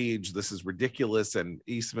under siege. This is ridiculous. And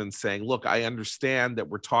Eastman saying, look, I understand that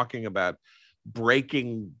we're talking about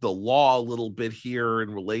breaking the law a little bit here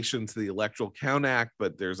in relation to the Electoral Count Act,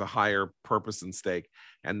 but there's a higher purpose and stake.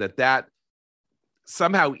 And that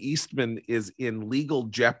somehow Eastman is in legal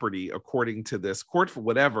jeopardy, according to this court, for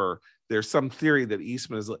whatever. There's some theory that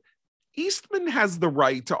Eastman has the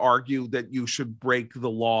right to argue that you should break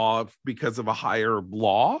the law because of a higher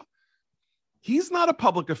law. He's not a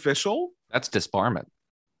public official. That's disbarment.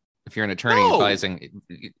 If you're an attorney advising,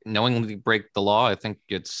 knowingly break the law, I think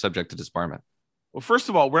it's subject to disbarment. Well, first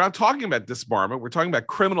of all, we're not talking about disbarment. We're talking about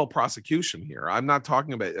criminal prosecution here. I'm not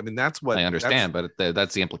talking about, I mean, that's what I understand, but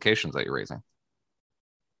that's the implications that you're raising.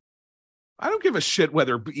 I don't give a shit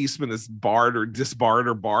whether Eastman is barred or disbarred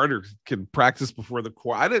or barred or can practice before the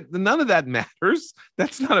court. None of that matters.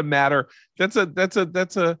 That's not a matter.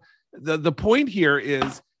 The point here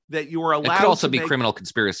is that you are allowed. It could also be criminal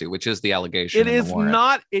conspiracy, which is the allegation. It is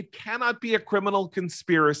not. It cannot be a criminal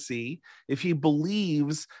conspiracy if he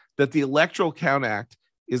believes that the Electoral Count Act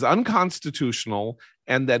is unconstitutional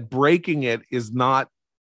and that breaking it is not.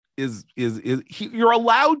 You're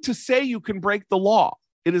allowed to say you can break the law.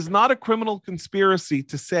 It is not a criminal conspiracy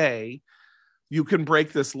to say you can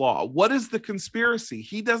break this law. What is the conspiracy?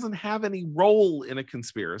 He doesn't have any role in a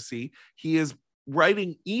conspiracy. He is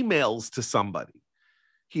writing emails to somebody.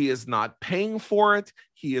 He is not paying for it.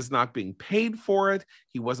 He is not being paid for it.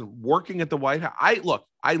 He wasn't working at the White House.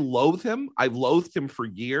 I loathe him. I've loathed him for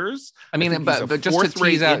years. I mean, but just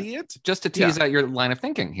to tease out your line of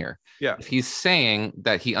thinking here. Yeah. If he's saying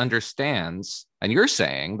that he understands, and you're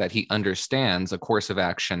saying that he understands a course of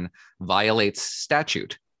action violates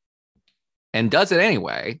statute and does it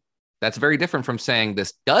anyway, that's very different from saying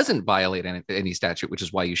this doesn't violate any statute, which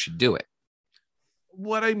is why you should do it.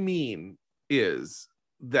 What I mean is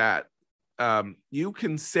that you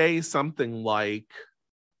can say something like,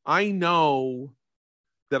 I know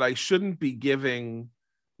that I shouldn't be giving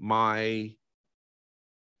my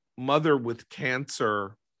mother with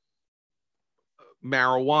cancer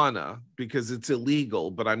marijuana because it's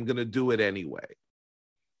illegal, but I'm going to do it anyway.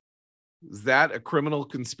 Is that a criminal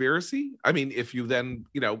conspiracy? I mean, if you then,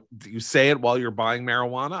 you say it while you're buying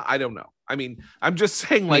marijuana, I don't know. I mean, I'm just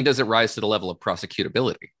saying, like, does it rise to the level of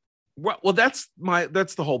prosecutability? Well, that's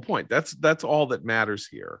the whole point. That's all that matters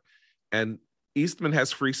here. And Eastman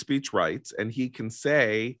has free speech rights, and he can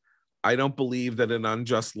say, I don't believe that an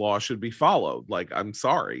unjust law should be followed. Like, I'm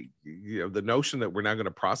sorry. The notion that we're now going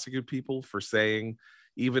to prosecute people for saying,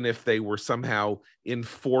 even if they were somehow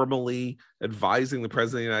informally advising the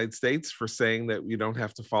president of the United States for saying that you don't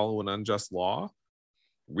have to follow an unjust law.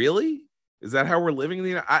 Really? Is that how we're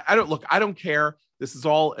living? I don't care. This is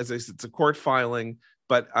all, as I said, it's a court filing.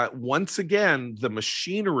 But once again, the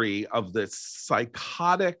machinery of this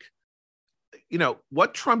psychotic,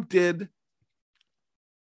 what Trump did,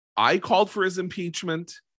 I called for his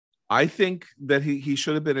impeachment. I think that he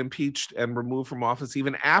should have been impeached and removed from office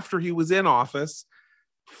even after he was in office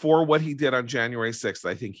for what he did on January 6th.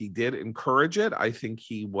 I think he did encourage it. I think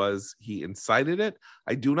he incited it.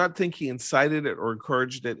 I do not think he incited it or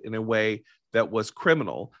encouraged it in a way that was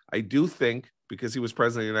criminal. I do think, because he was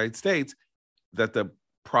president of the United States, that the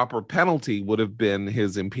proper penalty would have been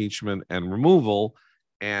his impeachment and removal.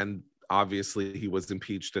 And obviously he was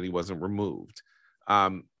impeached and he wasn't removed.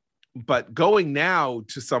 But going now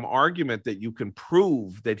to some argument that you can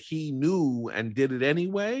prove that he knew and did it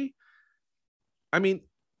anyway, I mean,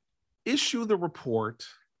 issue the report,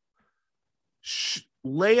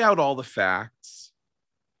 lay out all the facts,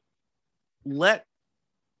 let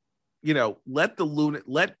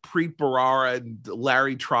Preet Bharara and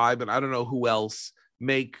Larry Tribe and I don't know who else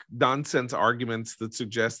make nonsense arguments that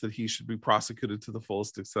suggest that he should be prosecuted to the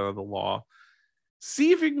fullest extent of the law.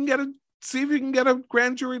 See if you can get a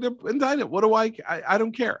grand jury to indict it. What do I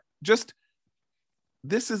don't care. Just,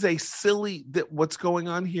 this is a silly, that what's going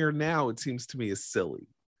on here now, it seems to me, is silly.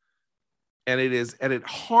 And it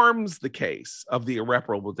harms the case of the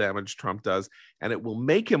irreparable damage Trump does, and it will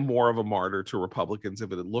make him more of a martyr to Republicans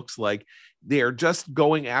if it looks like they are just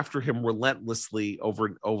going after him relentlessly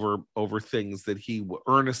over things that he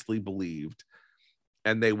earnestly believed,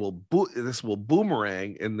 and this will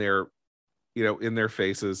boomerang in their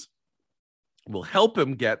faces, will help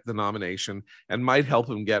him get the nomination and might help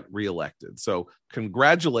him get reelected. So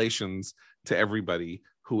congratulations to everybody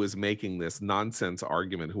who is making this nonsense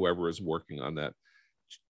argument, whoever is working on that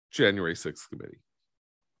January 6th committee.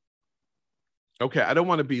 Okay, I don't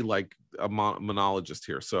want to be like a monologist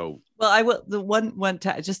here. So, well, I will.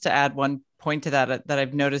 Just to add one point to that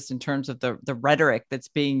I've noticed in terms of the rhetoric that's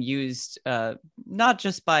being used, not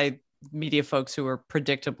just by media folks who are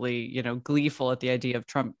predictably, gleeful at the idea of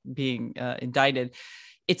Trump being indicted.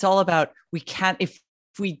 It's all about, we can't, if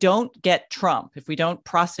if we don't get Trump, if we don't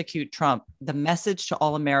prosecute Trump, the message to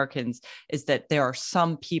all Americans is that there are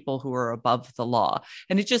some people who are above the law.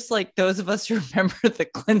 And it's just like those of us who remember the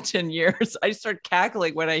Clinton years, I start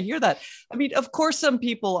cackling when I hear that. I mean, of course, some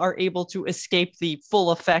people are able to escape the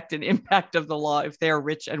full effect and impact of the law if they are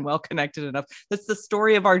rich and well-connected enough. That's the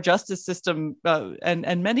story of our justice system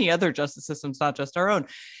and many other justice systems, not just our own.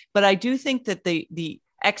 But I do think that the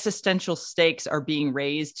existential stakes are being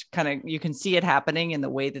raised. Kind of, you can see it happening in the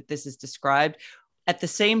way that this is described, at the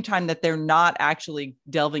same time that they're not actually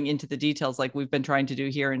delving into the details like we've been trying to do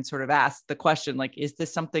here, and sort of ask the question, like, is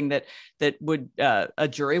this something that would a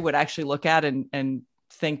jury would actually look at and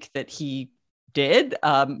think that he did?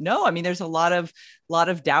 No, I mean, there's a lot of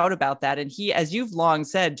doubt about that. And he, as you've long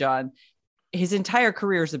said, John, his entire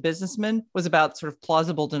career as a businessman was about sort of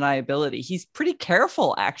plausible deniability. He's pretty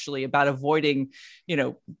careful, actually, about avoiding,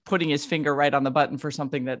 putting his finger right on the button for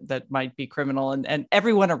something that might be criminal. And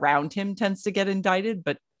everyone around him tends to get indicted,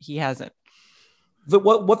 but he hasn't.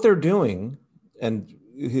 What they're doing, and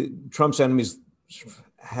Trump's enemies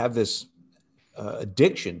have this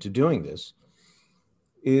addiction to doing this,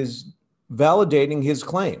 is validating his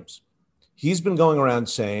claims. He's been going around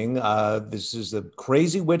saying, this is a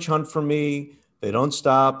crazy witch hunt for me. They don't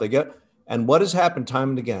stop. And what has happened time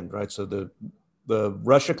and again, right? So the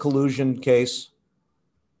Russia collusion case,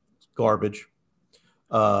 garbage.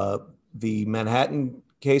 The Manhattan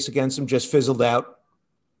case against him just fizzled out,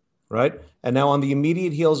 right? And now on the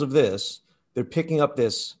immediate heels of this, they're picking up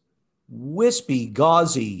this wispy,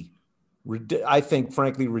 gauzy, I think,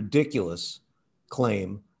 frankly, ridiculous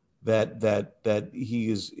claim that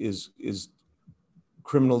he is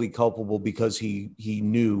criminally culpable because he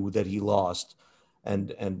knew that he lost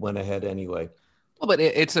and went ahead anyway. Well, but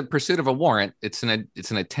it's a pursuit of a warrant. It's an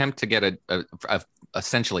attempt to get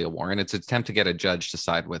essentially a warrant. It's an attempt to get a judge to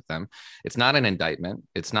side with them. It's not an indictment.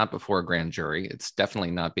 It's not before a grand jury. It's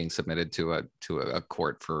definitely not being submitted to a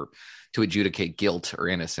court to adjudicate guilt or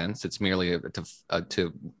innocence. It's merely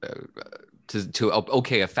to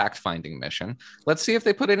okay a fact-finding mission. Let's see if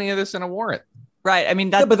they put any of this in a warrant. Right. I mean,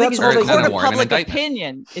 that's the court of public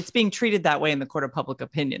opinion. It's being treated that way in the court of public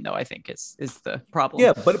opinion, though, I think is the problem.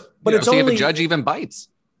 Yeah, but it's see only if a judge even bites.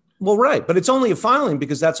 Well, right, but it's only a filing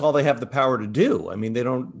because that's all they have the power to do. I mean,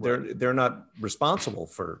 they're not responsible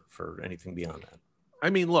for anything beyond that. I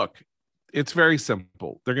mean, look, it's very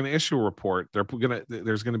simple. They're going to issue a report.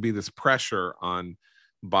 There's going to be this pressure on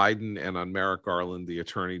Biden and on Merrick Garland, the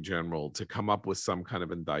Attorney General, to come up with some kind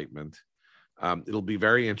of indictment. It'll be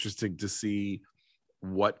very interesting to see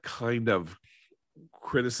what kind of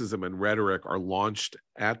criticism and rhetoric are launched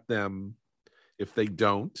at them if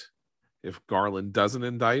Garland doesn't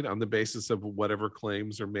indict on the basis of whatever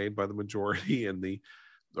claims are made by the majority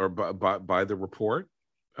or by the report.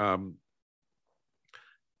 They're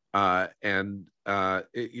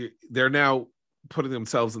now putting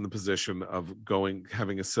themselves in the position of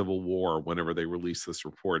having a civil war whenever they release this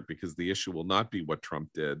report, because the issue will not be what Trump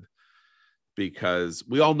did, because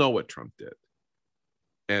we all know what Trump did.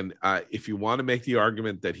 And if you want to make the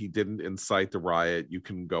argument that he didn't incite the riot, you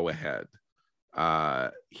can go ahead.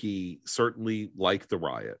 He certainly liked the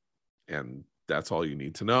riot, and that's all you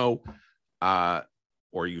need to know,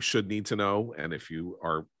 or you should need to know. And if you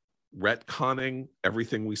are retconning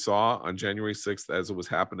everything we saw on January 6th as it was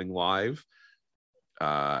happening live,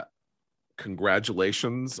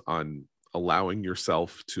 congratulations on allowing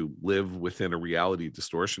yourself to live within a reality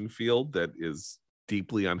distortion field that is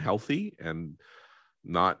deeply unhealthy and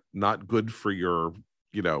not good for your,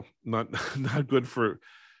 not good for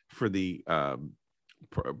the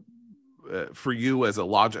for you as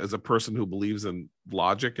a person who believes in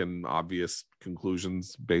logic and obvious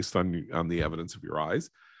conclusions based on the evidence of your eyes.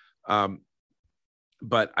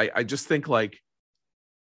 But I just think, like,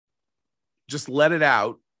 just let it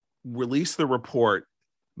out, release the report,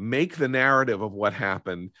 make the narrative of what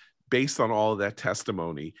happened based on all of that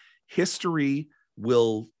testimony. History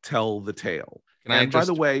will tell the tale. By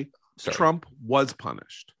the way, sorry. Trump was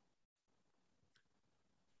punished.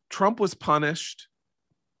 Trump was punished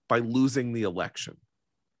by losing the election.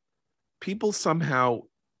 People somehow,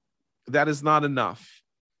 that is not enough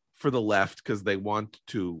for the left because they want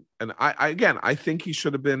to. And I think he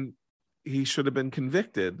should have been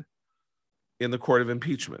convicted in the court of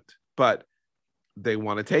impeachment, but they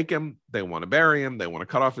want to take him, they want to bury him, they want to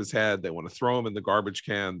cut off his head, they want to throw him in the garbage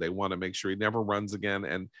can, they want to make sure he never runs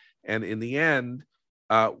again. And in the end,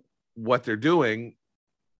 what they're doing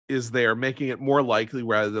is they're making it more likely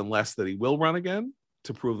rather than less that he will run again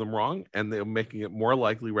to prove them wrong, and they're making it more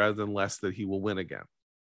likely rather than less that he will win again.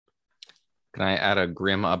 Can I add a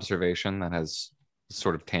grim observation that has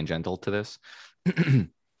sort of tangential to this?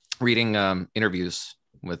 reading interviews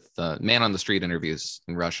with man on the street interviews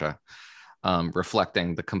in Russia,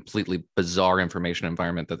 reflecting the completely bizarre information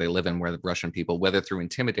environment that they live in, where the Russian people, whether through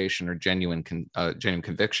intimidation or genuine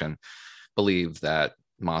conviction, believe that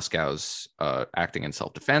Moscow's acting in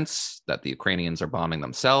self-defense, that the Ukrainians are bombing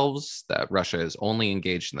themselves, that Russia is only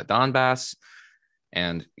engaged in the Donbass.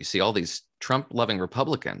 And you see all these Trump-loving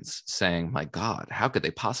Republicans saying, my God, how could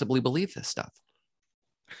they possibly believe this stuff?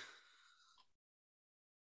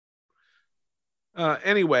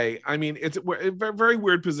 Anyway, I mean, it's a very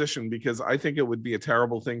weird position, because I think it would be a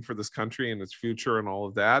terrible thing for this country and its future and all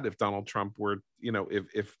of that if Donald Trump were, you know,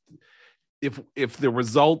 if the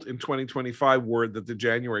result in 2025 were that the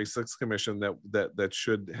January 6th commission that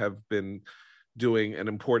should have been doing an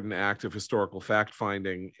important act of historical fact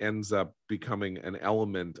finding ends up becoming an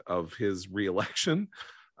element of his reelection.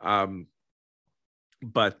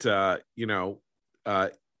 But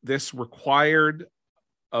this required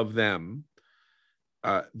of them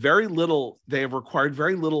very little. They have required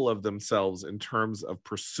very little of themselves in terms of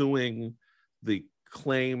pursuing the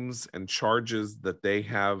claims and charges that they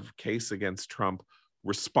have case against Trump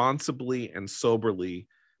responsibly and soberly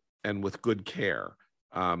and with good care,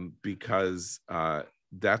 because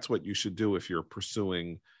that's what you should do if you're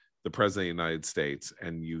pursuing the president of the United States,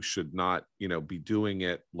 and you should not, be doing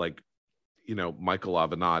it like, Michael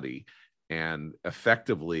Avenatti, and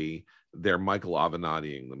effectively they're Michael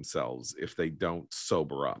Avenattiing themselves if they don't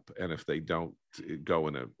sober up and if they don't go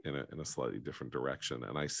in a slightly different direction.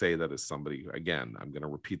 And I say that as somebody, again, I'm going to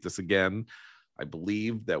repeat this again. I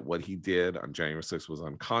believe that what he did on January 6th was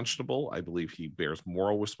unconscionable. I believe he bears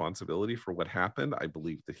moral responsibility for what happened. I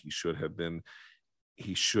believe that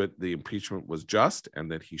the impeachment was just,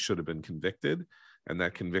 and that he should have been convicted, and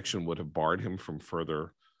that conviction would have barred him from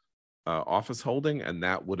further office holding, and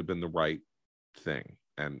that would have been the right thing.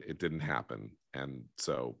 And it didn't happen. And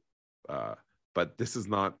so, but this is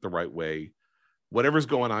not the right way. Whatever's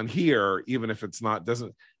going on here, even if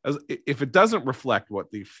if it doesn't reflect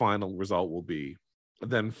what the final result will be,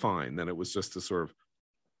 then fine. Then it was just a sort of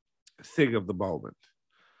thing of the moment.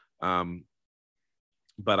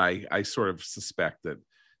 But I sort of suspect that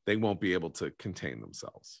they won't be able to contain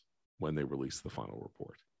themselves when they release the final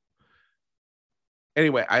report.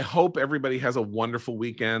 Anyway, I hope everybody has a wonderful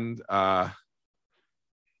weekend.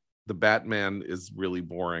 The Batman is really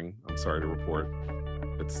boring. I'm sorry to report.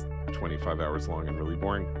 It's 25 hours long and really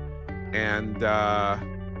boring. And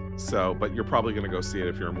but you're probably going to go see it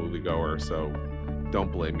if you're a moviegoer. So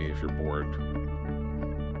don't blame me if you're bored.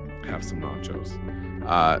 Have some nachos.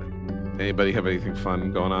 Anybody have anything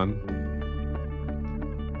fun going on?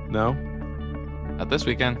 No? Not this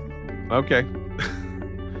weekend. Okay.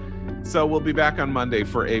 So we'll be back on Monday.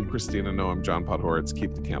 For Abe, Christina, Noam, John Podhoretz.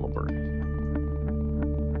 Keep the candle burning.